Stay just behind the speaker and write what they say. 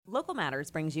Local Matters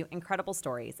brings you incredible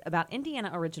stories about Indiana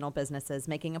original businesses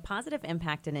making a positive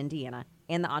impact in Indiana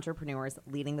and the entrepreneurs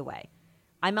leading the way.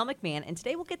 I'm Mel McMahon, and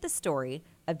today we'll get the story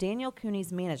of Daniel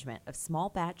Cooney's management of Small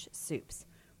Batch Soups.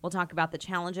 We'll talk about the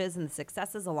challenges and the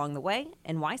successes along the way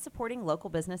and why supporting local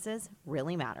businesses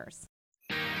really matters.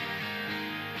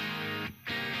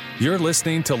 You're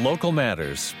listening to Local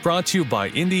Matters, brought to you by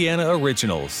Indiana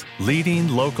Originals, leading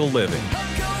local living.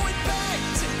 I'm going back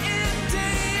to Indiana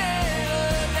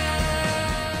now.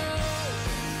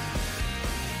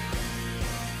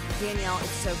 Danielle, it's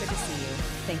so good to see you.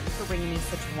 Thank you for bringing me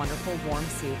such wonderful warm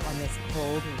soup on this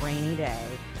cold, rainy day.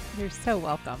 You're so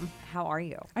welcome. How are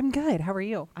you? I'm good. How are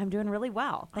you? I'm doing really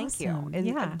well. Thank you. Awesome. And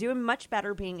Yeah. I'm doing much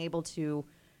better being able to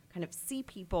kind of see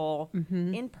people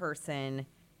in person,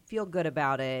 feel good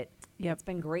about it. Yep. It's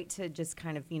been great to just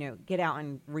kind of, get out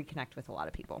and reconnect with a lot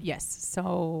of people. Yes.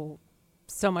 So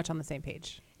much on the same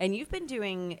page. And you've been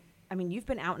you've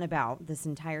been out and about this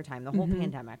entire time, the whole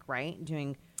pandemic, right?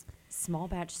 Doing small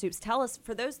batch soups. Tell us,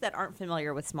 for those that aren't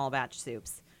familiar with small batch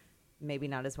soups, maybe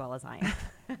not as well as I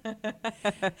am.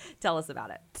 Tell us about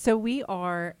it. So we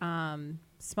are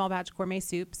small batch gourmet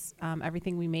soups.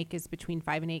 Everything we make is between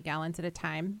 5 and 8 gallons at a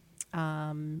time.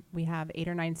 We have 8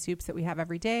 or 9 soups that we have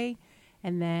every day.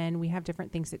 And then we have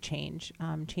different things that change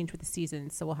with the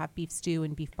seasons. So we'll have beef stew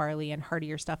and beef barley and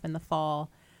heartier stuff in the fall.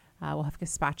 We'll have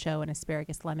gazpacho and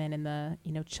asparagus lemon in the,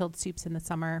 chilled soups in the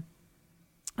summer.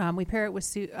 We pair it with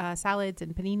salads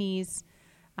and paninis,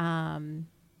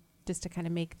 just to kind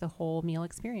of make the whole meal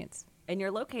experience. And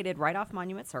you're located right off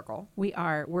Monument Circle. We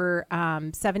are. We're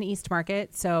 7 East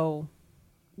Market, so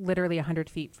literally 100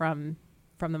 feet from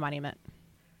the monument.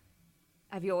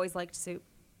 Have you always liked soup?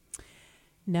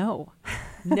 No.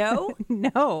 No?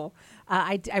 No.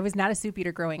 I was not a soup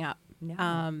eater growing up.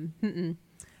 No.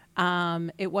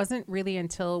 It wasn't really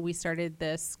until we started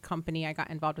this company, I got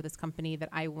involved with this company, that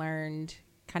I learned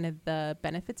kind of the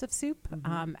benefits of soup,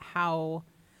 how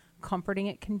comforting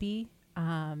it can be.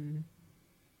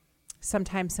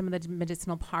 Sometimes some of the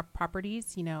medicinal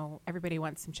properties, everybody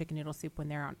wants some chicken noodle soup when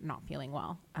they're not feeling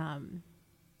well.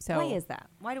 So why is that?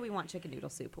 Why do we want chicken noodle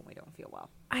soup when we don't feel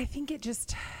well? I think it's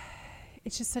just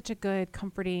such a good,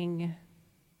 comforting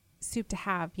soup to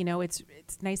have. It's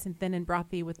nice and thin and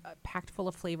brothy with packed full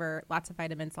of flavor, lots of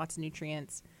vitamins, lots of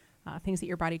nutrients, things that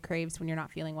your body craves when you're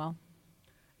not feeling well.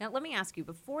 Now, let me ask you,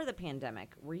 before the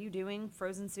pandemic, were you doing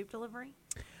frozen soup delivery?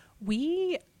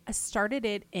 We started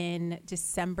it in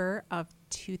December of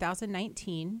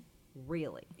 2019.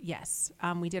 Really? Yes.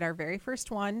 We did our very first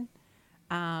one.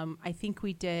 I think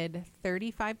we did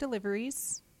 35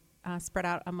 deliveries spread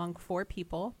out among 4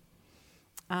 people.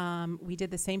 We did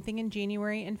the same thing in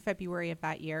January and February of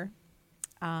that year.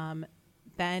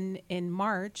 Then in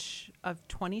March of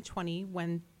 2020,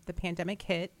 when the pandemic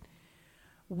hit,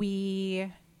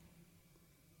 we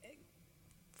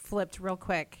flipped real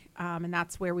quick, and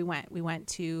that's where we went. We went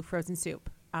to frozen soup.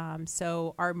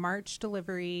 So our March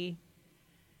delivery,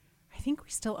 I think we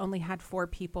still only had 4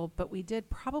 people, but we did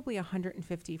probably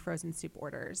 150 frozen soup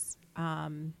orders.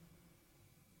 And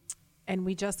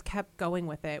we just kept going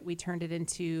with it. We turned it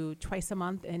into twice a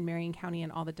month in Marion County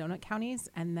and all the donut counties,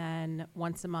 and then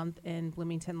once a month in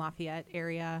Bloomington, Lafayette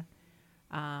area.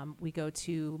 We go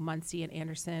to Muncie and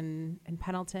Anderson and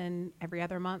Pendleton every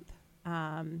other month.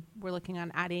 We're looking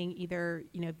on adding either,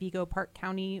 Vigo, Park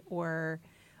County, or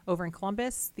over in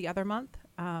Columbus the other month.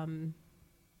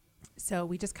 So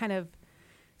we just kind of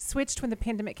switched when the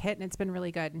pandemic hit, and it's been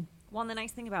really good. Well, and the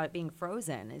nice thing about it being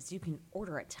frozen is you can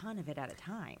order a ton of it at a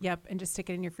time. Yep, and just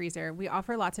stick it in your freezer. We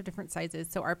offer lots of different sizes.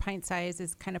 So our pint size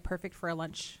is kind of perfect for a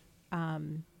lunch,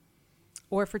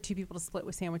 or for 2 people to split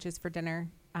with sandwiches for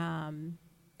dinner. And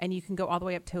you can go all the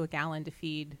way up to a gallon to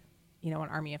feed, an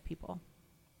army of people.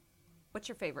 What's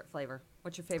your favorite flavor?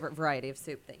 What's your favorite variety of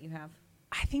soup that you have?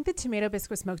 I think the tomato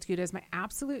biscuit smoked Gouda is my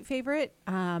absolute favorite.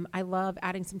 I love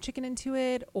adding some chicken into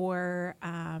it or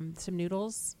some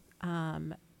noodles.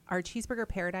 Our cheeseburger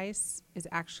paradise is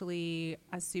actually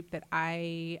a soup that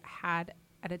I had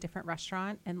at a different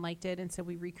restaurant and liked it, and so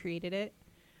we recreated it.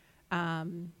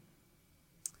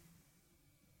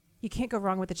 You can't go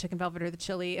wrong with the chicken velvet or the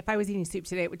chili. If I was eating soup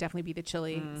today, it would definitely be the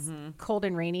chili. It's cold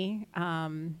and rainy.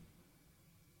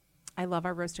 I love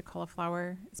our roasted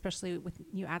cauliflower, especially with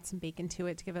you add some bacon to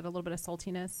it to give it a little bit of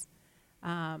saltiness.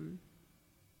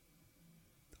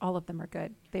 All of them are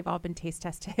good. They've all been taste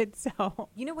tested. So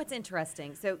you know what's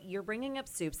interesting? So you're bringing up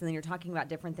soups, and then you're talking about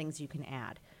different things you can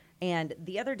add. And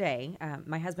the other day,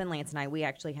 my husband Lance and I, we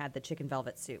actually had the chicken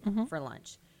velvet soup for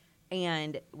lunch.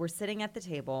 And we're sitting at the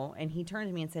table, and he turned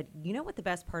to me and said, "You know what the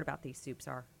best part about these soups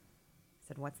are?" I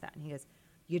said, "What's that?" And he goes,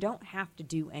 "You don't have to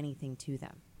do anything to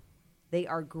them." They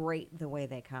are great the way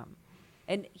they come.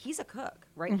 And he's a cook,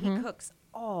 right? He cooks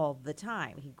all the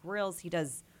time. He grills. He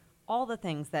does all the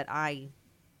things that I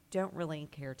don't really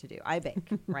care to do. I bake,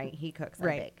 right? He cooks, I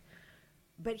bake.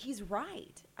 But he's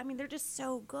right. I mean, they're just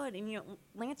so good. And,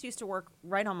 Lance used to work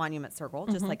right on Monument Circle,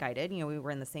 just like I did. We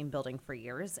were in the same building for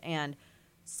years. And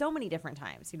so many different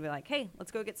times he'd be like, hey,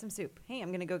 let's go get some soup. Hey, I'm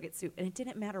going to go get soup. And it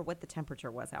didn't matter what the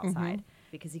temperature was outside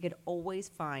because he could always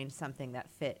find something that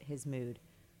fit his mood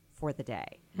for the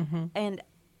day. And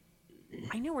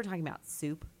I know we're talking about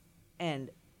soup, and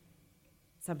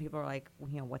some people are like,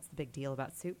 what's the big deal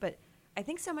about soup? But I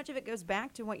think so much of it goes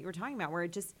back to what you were talking about, where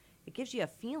it gives you a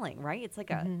feeling, right? It's like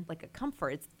a comfort.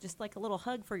 It's just like a little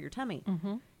hug for your tummy.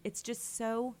 It's just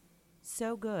so,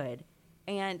 so good.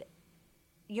 And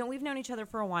we've known each other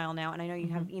for a while now, and I know you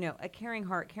have, a caring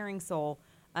heart, caring soul,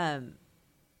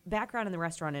 background in the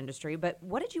restaurant industry. But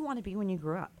what did you want to be when you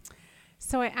grew up?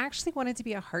 So I actually wanted to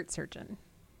be a heart surgeon.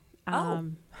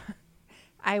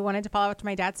 I wanted to follow after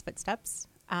my dad's footsteps.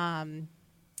 I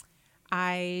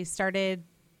started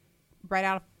right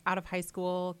out of high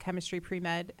school, chemistry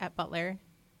pre-med at Butler.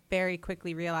 Very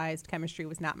quickly realized chemistry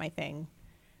was not my thing.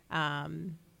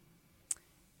 And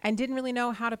didn't really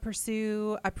know how to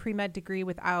pursue a pre-med degree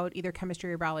without either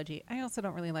chemistry or biology. I also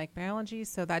don't really like biology,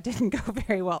 so that didn't go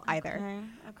very well either.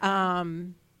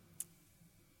 Okay.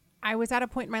 I was at a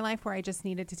point in my life where I just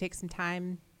needed to take some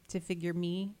time to figure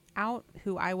me out,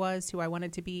 who I was, who I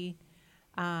wanted to be.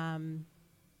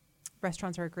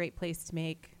 Restaurants are a great place to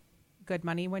make good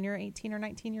money when you're 18 or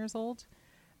 19 years old.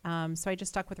 So I just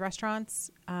stuck with restaurants.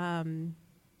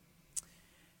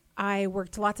 I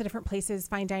worked lots of different places,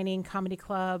 fine dining, comedy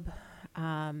club,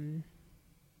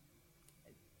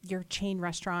 your chain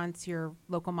restaurants, your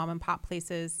local mom and pop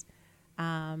places.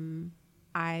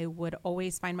 I would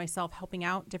always find myself helping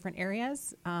out different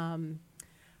areas. I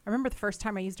remember the first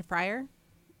time I used a fryer.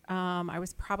 I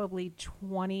was probably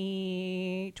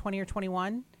 20 or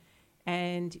 21,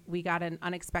 and we got an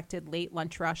unexpected late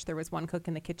lunch rush. There was one cook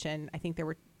in the kitchen. I think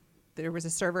there was a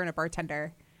server and a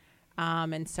bartender.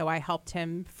 And so I helped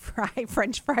him fry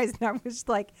French fries, and I was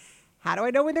like, how do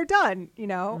I know when they're done?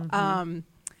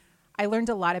 I learned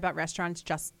a lot about restaurants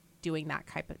just doing that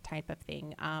type of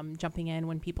thing, jumping in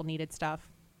when people needed stuff.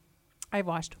 I've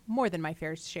washed more than my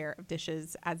fair share of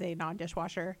dishes as a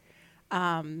non-dishwasher.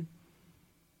 And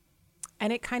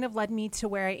it kind of led me to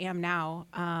where I am now.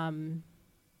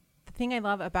 The thing I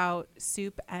love about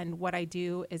soup and what I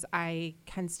do is I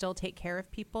can still take care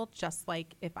of people just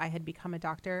like if I had become a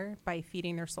doctor, by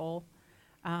feeding their soul.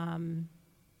 I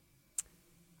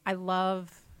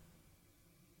love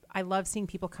seeing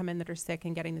people come in that are sick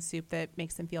and getting the soup that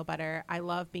makes them feel better. I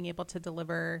love being able to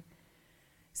deliver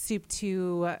soup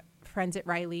to friends at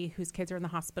Riley whose kids are in the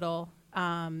hospital.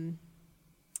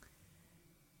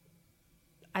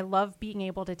 I love being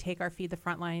able to take our Feed the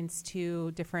Frontlines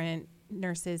to different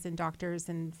nurses and doctors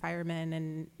and firemen,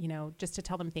 and just to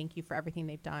tell them thank you for everything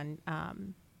they've done.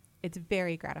 It's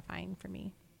very gratifying for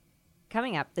me.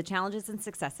 Coming up, the challenges and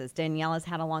successes Danielle has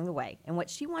had along the way and what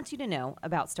she wants you to know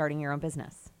about starting your own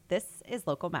business. This is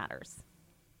Local Matters.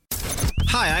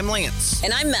 Hi, I'm Lance.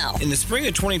 And I'm Mel. In the spring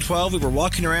of 2012, we were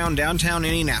walking around downtown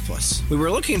Indianapolis. We were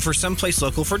looking for someplace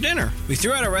local for dinner. We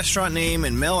threw out a restaurant name,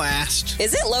 and Mel asked,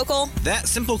 "Is it local?" That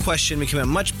simple question became a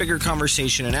much bigger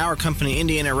conversation, and our company,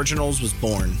 Indiana Originals, was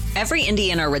born. Every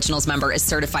Indiana Originals member is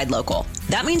certified local.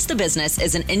 That means the business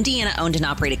is an Indiana-owned and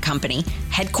operated company,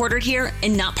 headquartered here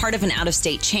and not part of an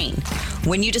out-of-state chain.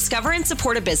 When you discover and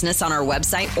support a business on our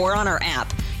website or on our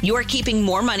app, you are keeping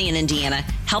more money in Indiana,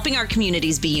 helping our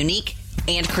communities be unique,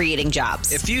 and creating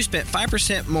jobs. If you spent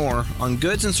 5% more on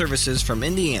goods and services from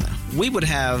Indiana, we would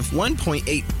have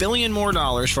 $1.8 billion more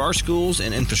for our schools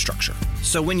and infrastructure.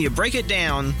 So when you break it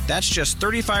down, that's just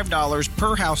 $35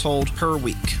 per household per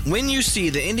week. When you see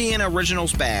the Indiana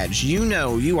Originals badge, you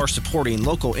know you are supporting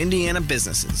local Indiana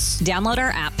businesses. Download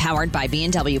our app powered by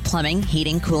B&W Plumbing,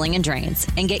 Heating, Cooling, and Drains,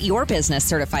 and get your business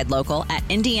certified local at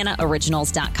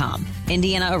IndianaOriginals.com.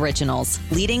 Indiana Originals,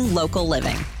 leading local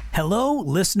living. Hello,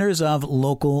 listeners of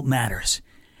Local Matters.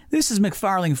 This is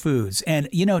McFarling Foods, and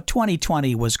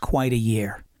 2020 was quite a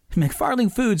year.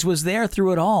 McFarling Foods was there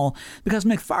through it all because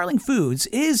McFarling Foods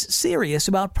is serious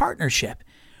about partnership.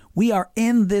 We are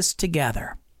in this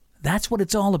together. That's what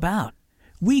it's all about.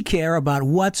 We care about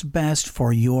what's best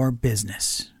for your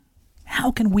business.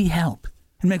 How can we help?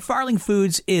 And McFarling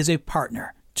Foods is a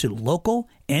partner to local,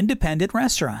 independent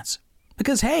restaurants.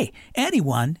 Because, hey,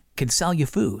 anyone can sell you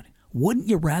food. Wouldn't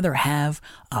you rather have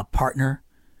a partner?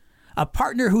 A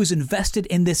partner who's invested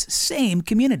in this same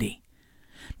community.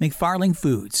 McFarling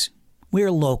Foods.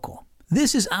 We're local.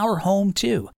 This is our home,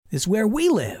 too. This is where we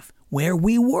live. where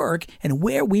we work, and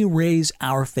where we raise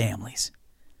our families.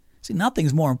 See,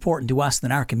 nothing's more important to us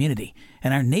than our community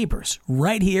and our neighbors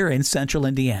right here in central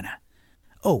Indiana.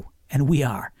 Oh, and we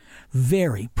are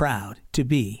very proud to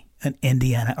be an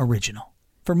Indiana original.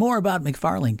 For more about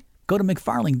McFarling, go to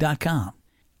McFarling.com.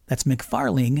 That's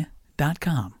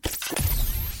McFarling.com.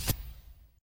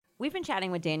 We've been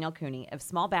chatting with Danielle Cooney of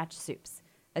Small Batch Soups,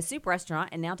 a soup restaurant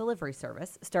and now delivery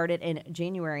service started in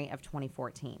January of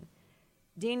 2014.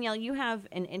 Danielle, you have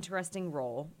an interesting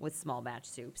role with Small Batch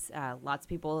Soups. Lots of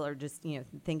people are just,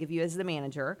 think of you as the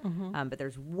manager, but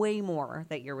there's way more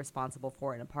that you're responsible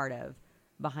for and a part of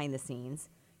behind the scenes.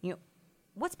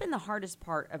 What's been the hardest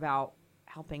part about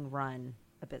helping run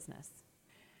a business?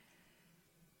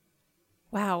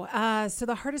 Wow. So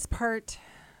the hardest part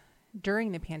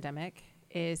during the pandemic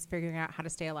is figuring out how to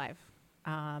stay alive,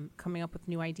 coming up with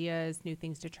new ideas, new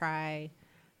things to try,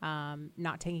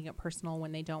 not taking it personal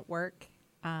when they don't work.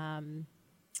 I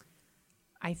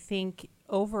think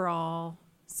overall,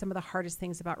 some of the hardest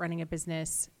things about running a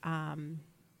business,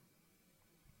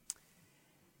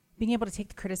 being able to take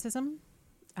the criticism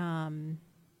and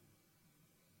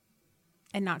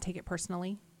not take it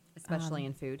personally. Especially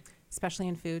in food. Especially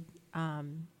in food.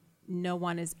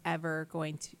 Nobody is ever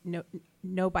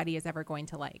going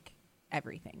to like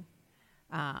everything.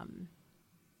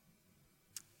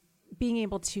 Being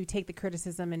able to take the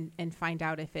criticism and find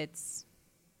out if it's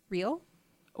real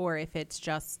or if it's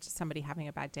just somebody having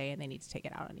a bad day and they need to take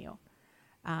it out on you,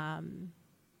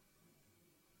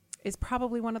 is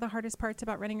probably one of the hardest parts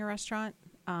about running a restaurant.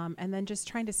 And then just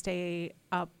trying to stay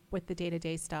up with the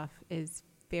day-to-day stuff is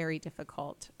very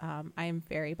difficult. I am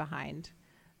very behind.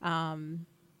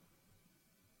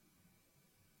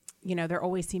 There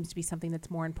always seems to be something that's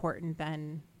more important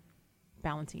than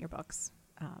balancing your books,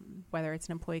 whether it's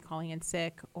an employee calling in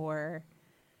sick or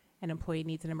an employee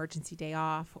needs an emergency day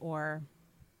off or,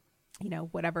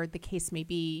 whatever the case may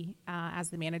be. As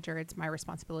the manager, it's my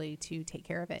responsibility to take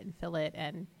care of it and fill it.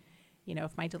 And,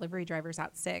 if my delivery driver's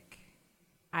out sick,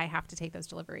 I have to take those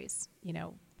deliveries.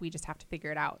 We just have to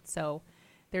figure it out. So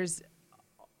there's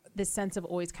this sense of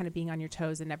always kind of being on your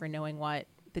toes and never knowing what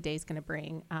the day's going to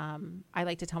bring. I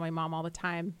like to tell my mom all the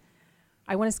time,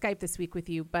 I want to Skype this week with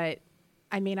you, but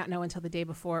I may not know until the day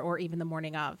before or even the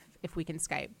morning of if we can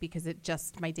Skype, because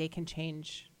my day can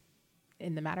change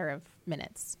in the matter of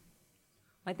minutes.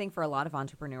 I think for a lot of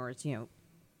entrepreneurs,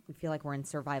 we feel like we're in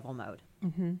survival mode,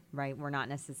 right? We're not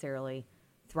necessarily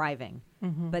thriving.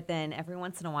 But then every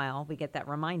once in a while, we get that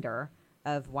reminder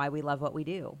of why we love what we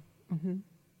do.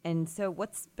 And so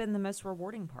what's been the most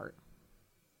rewarding part?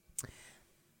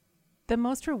 The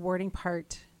most rewarding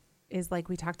part is, like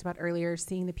we talked about earlier,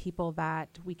 seeing the people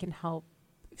that we can help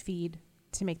feed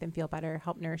to make them feel better,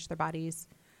 help nourish their bodies.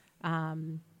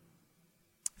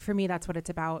 For me, that's what it's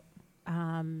about.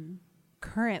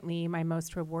 Currently, my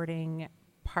most rewarding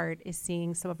part is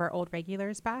seeing some of our old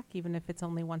regulars back, even if it's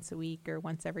only once a week or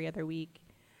once every other week.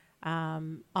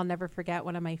 I'll never forget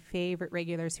one of my favorite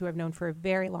regulars who I've known for a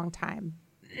very long time.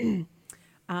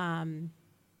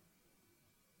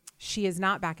 She is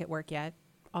not back at work yet,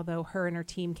 although her and her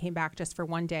team came back just for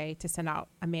one day to send out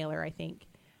a mailer, I think.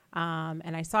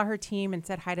 And I saw her team and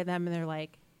said hi to them, and they're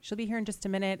like, she'll be here in just a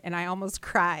minute. And I almost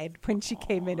cried when she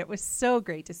came in. It was so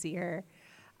great to see her.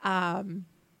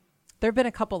 There have been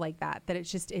a couple like that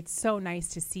it's so nice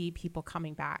to see people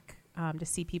coming back, to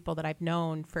see people that I've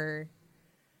known for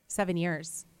 7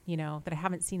 years, that I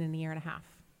haven't seen in a year and a half.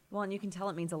 Well, and you can tell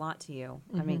it means a lot to you.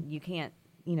 I mean, you can't,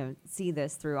 see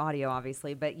this through audio,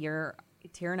 obviously, but you're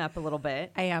tearing up a little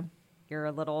bit. I am. You're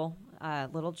a little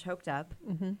choked up.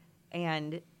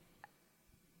 And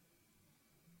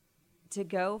to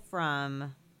go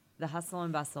from the hustle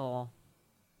and bustle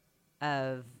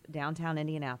of downtown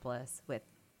Indianapolis with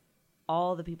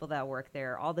all the people that work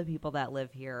there, all the people that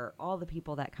live here, all the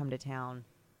people that come to town,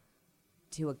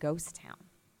 to a ghost town.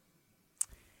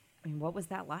 I mean, what was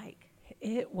that like?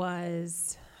 It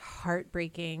was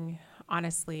heartbreaking,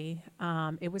 honestly.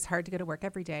 It was hard to go to work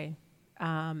every day.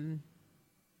 I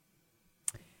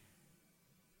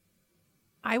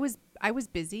was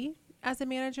busy as a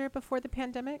manager before the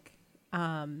pandemic.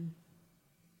 I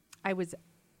was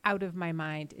out of my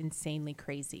mind, insanely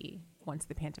crazy once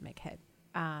the pandemic hit.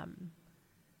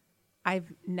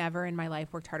 I've never in my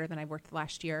life worked harder than I worked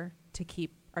last year to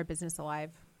keep our business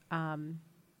alive. And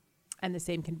the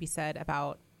same can be said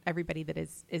about everybody that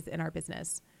is in our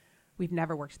business. We've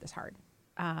never worked this hard.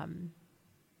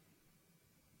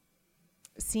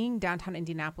 Seeing downtown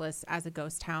Indianapolis as a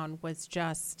ghost town was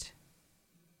just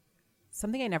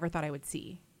something I never thought I would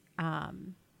see.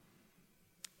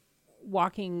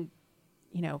 Walking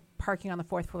parking on the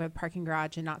 4th floor of the parking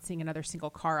garage and not seeing another single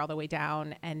car all the way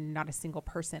down and not a single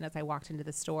person as I walked into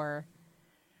the store.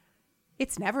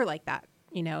 It's never like that.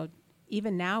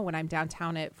 Even now when I'm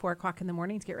downtown at 4 o'clock in the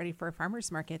morning to get ready for a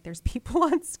farmer's market, there's people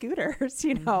on scooters,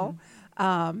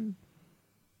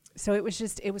 So it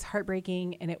was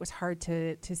heartbreaking, and it was hard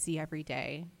to see every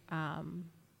day.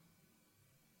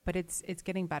 But it's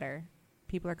getting better.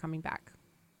 People are coming back.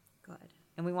 Good.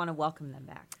 And we want to welcome them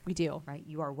back. We do. Right?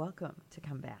 You are welcome to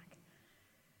come back.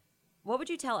 What would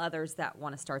you tell others that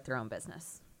want to start their own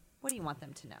business? What do you want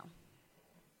them to know?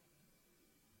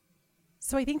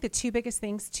 So I think the two biggest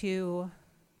things to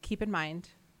keep in mind,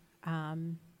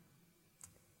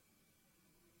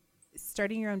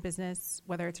 starting your own business,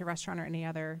 whether it's a restaurant or any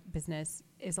other business,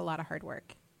 is a lot of hard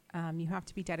work. You have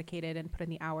to be dedicated and put in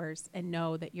the hours and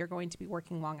know that you're going to be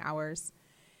working long hours.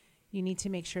 You need to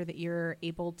make sure that you're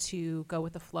able to go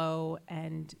with the flow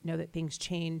and know that things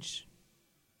change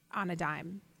on a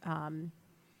dime.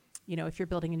 If you're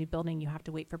building a new building, you have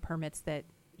to wait for permits that,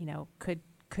 could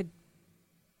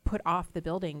put off the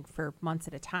building for months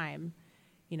at a time.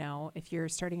 If you're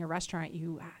starting a restaurant,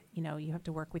 you have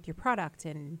to work with your product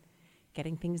and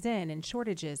getting things in and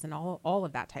shortages and all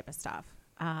of that type of stuff.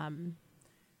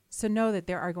 So know that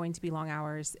there are going to be long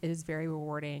hours. It is very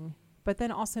rewarding, but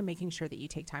then also making sure that you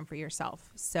take time for yourself.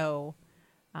 So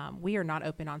we are not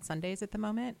open on Sundays at the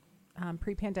moment.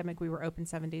 Pre-pandemic, we were open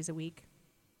 7 days a week.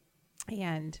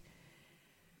 And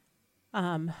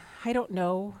I don't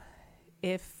know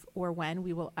if or when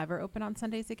we will ever open on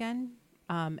Sundays again.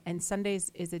 And Sundays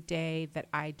is a day that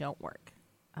I don't work.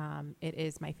 It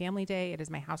is my family day. It is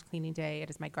my house cleaning day. It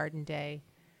is my garden day.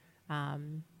 I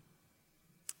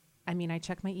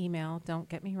check my email. Don't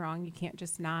get me wrong. You can't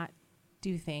just not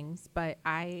do things, but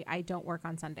I don't work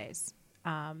on Sundays.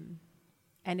 And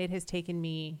it has taken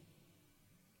me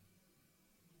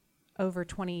over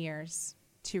 20 years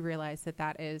to realize that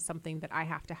that is something that I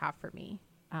have to have for me,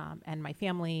 and my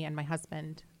family and my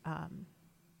husband.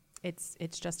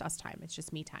 It's just us time. It's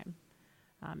just me time.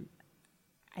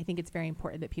 I think it's very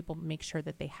important that people make sure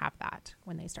that they have that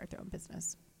when they start their own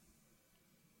business.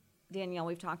 Danielle,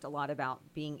 we've talked a lot about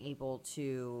being able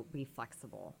to be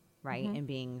flexible, right? Mm-hmm. And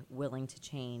being willing to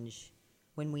change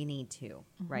when we need to,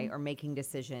 right? Or making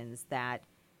decisions that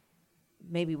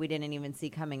maybe we didn't even see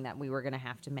coming that we were going to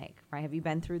have to make, right? Have you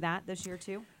been through that this year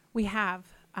too? We have.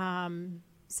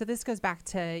 So this goes back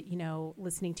to,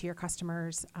 listening to your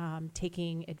customers,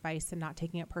 taking advice and not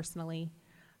taking it personally.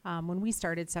 When we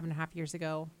started 7.5 years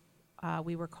ago,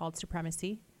 we were called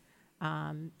Supremacy.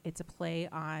 It's a play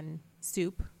on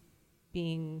soup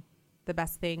being the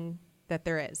best thing that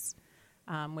there is,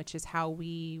 which is how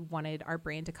we wanted our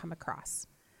brand to come across.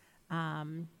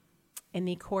 In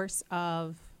the course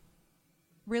of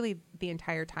really the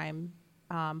entire time,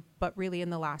 but really in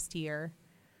the last year,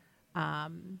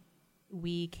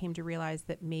 we came to realize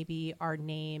that maybe our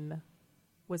name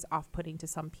was off-putting to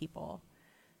some people.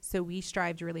 So we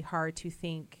strived really hard to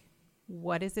think,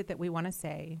 what is it that we want to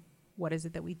say? What is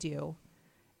it that we do?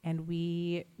 And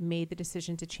we made the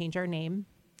decision to change our name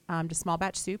to Small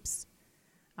Batch Soups,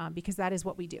 because that is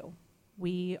what we do.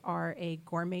 We are a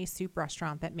gourmet soup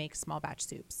restaurant that makes small batch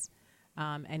soups.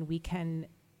 And we can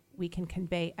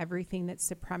convey everything that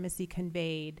Supremacy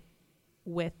conveyed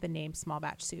with the name Small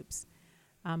Batch Soups.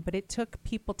 But it took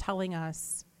people telling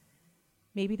us,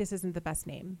 maybe this isn't the best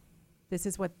name. This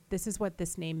is what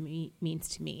this name means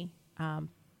to me.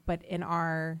 But in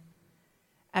our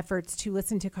efforts to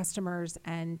listen to customers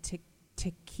and to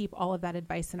keep all of that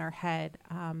advice in our head,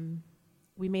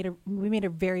 we made a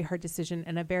very hard decision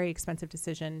and a very expensive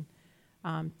decision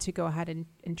to go ahead and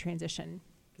transition.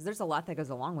 Because there's a lot that goes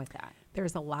along with that.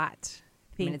 There's a lot.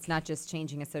 It's not just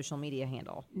changing a social media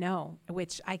handle. No,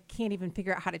 which I can't even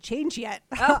figure out how to change yet.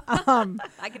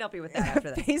 I can help you with that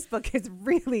after this. Facebook is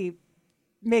really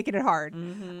making it hard.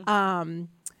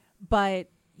 But,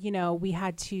 we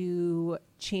had to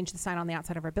change the sign on the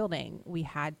outside of our building. We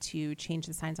had to change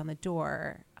the signs on the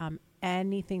door.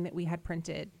 Anything that we had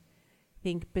printed,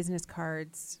 think business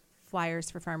cards, flyers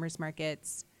for farmers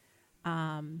markets,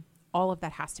 all of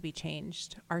that has to be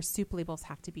changed. Our soup labels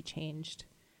have to be changed.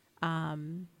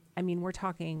 We're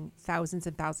talking thousands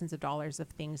and thousands of dollars of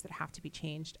things that have to be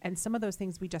changed. And some of those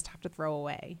things we just have to throw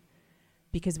away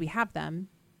because we have them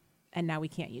and now we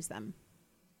can't use them.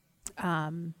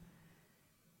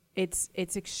 It's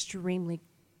extremely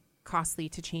costly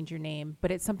to change your name,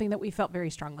 but it's something that we felt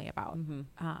very strongly about.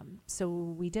 So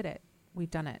we did it.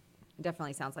 We've done it. It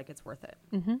definitely sounds like it's worth it,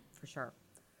 for sure.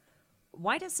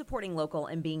 Why does supporting local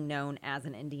and being known as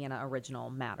an Indiana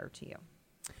original matter to you?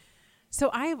 So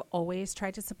I have always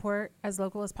tried to support as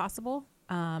local as possible.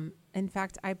 In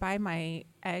fact, I buy my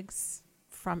eggs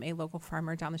from a local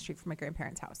farmer down the street from my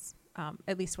grandparents' house,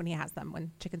 at least when he has them,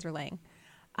 when chickens are laying.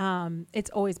 It's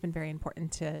always been very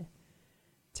important to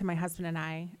my husband and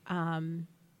I,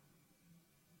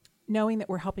 knowing that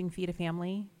we're helping feed a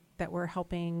family, that we're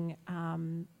helping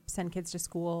send kids to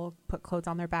school, put clothes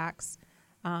on their backs,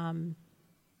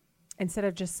 instead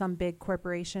of just some big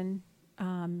corporation,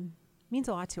 means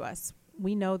a lot to us.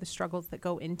 We know the struggles that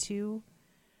go into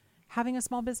having a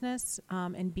small business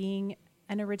and being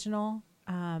an original.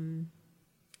 And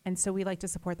so we like to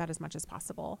support that as much as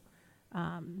possible.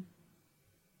 Yeah.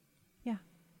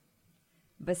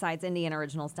 Besides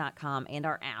IndianaOriginals.com and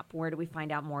our app, where do we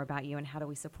find out more about you and how do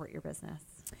we support your business?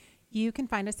 You can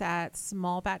find us at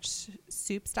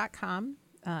smallbatchsoups.com.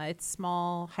 It's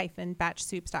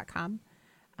small-batchsoups.com.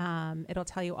 It'll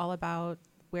tell you all about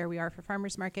where we are for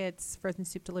farmers markets, frozen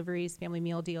soup deliveries, family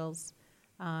meal deals.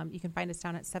 You can find us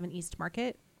down at 7 East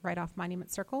Market, right off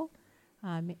Monument Circle.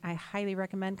 I highly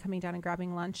recommend coming down and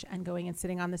grabbing lunch and going and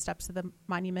sitting on the steps of the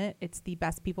monument. It's the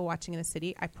best people watching in the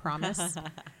city, I promise.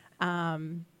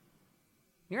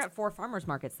 You're at 4 farmers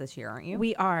markets this year, aren't you?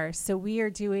 We are. So we are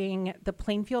doing the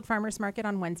Plainfield Farmers Market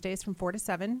on Wednesdays from 4 to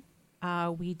 7.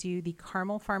 We do the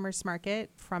Carmel Farmers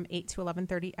Market from 8 to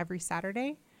 11:30 every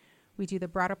Saturday. We do the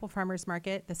Broad Ripple Farmers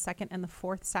Market the second and the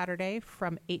fourth Saturday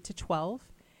from 8 to 12.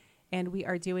 And we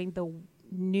are doing the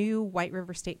new White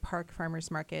River State Park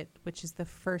Farmers Market, which is the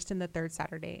first and the third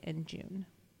Saturday in June.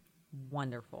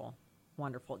 Wonderful.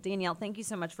 Wonderful. Danielle, thank you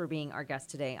so much for being our guest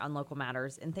today on Local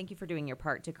Matters, and thank you for doing your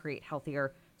part to create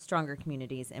healthier, stronger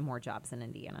communities and more jobs in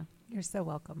Indiana. You're so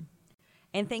welcome.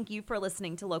 And thank you for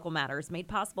listening to Local Matters, made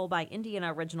possible by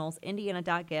Indiana Originals,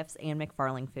 Indiana.Gifts, and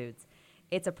McFarling Foods.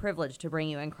 It's a privilege to bring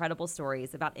you incredible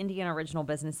stories about Indiana original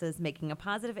businesses making a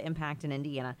positive impact in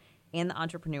Indiana and the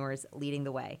entrepreneurs leading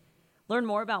the way. Learn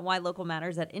more about why Local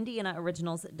Matters at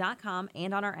IndianaOriginals.com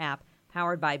and on our app,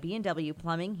 powered by B&W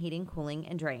Plumbing, Heating, Cooling,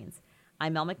 and Drains.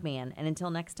 I'm Mel McMahon, and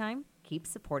until next time, keep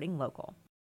supporting local.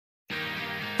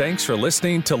 Thanks for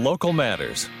listening to Local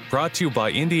Matters, brought to you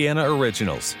by Indiana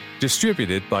Originals,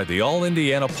 distributed by the All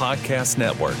Indiana Podcast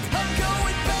Network. I'm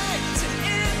going back to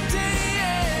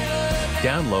Indiana now.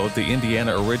 Download the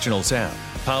Indiana Originals app,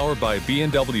 powered by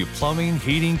B&W Plumbing,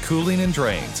 Heating, Cooling, and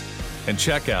Drains, and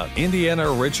check out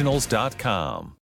IndianaOriginals.com.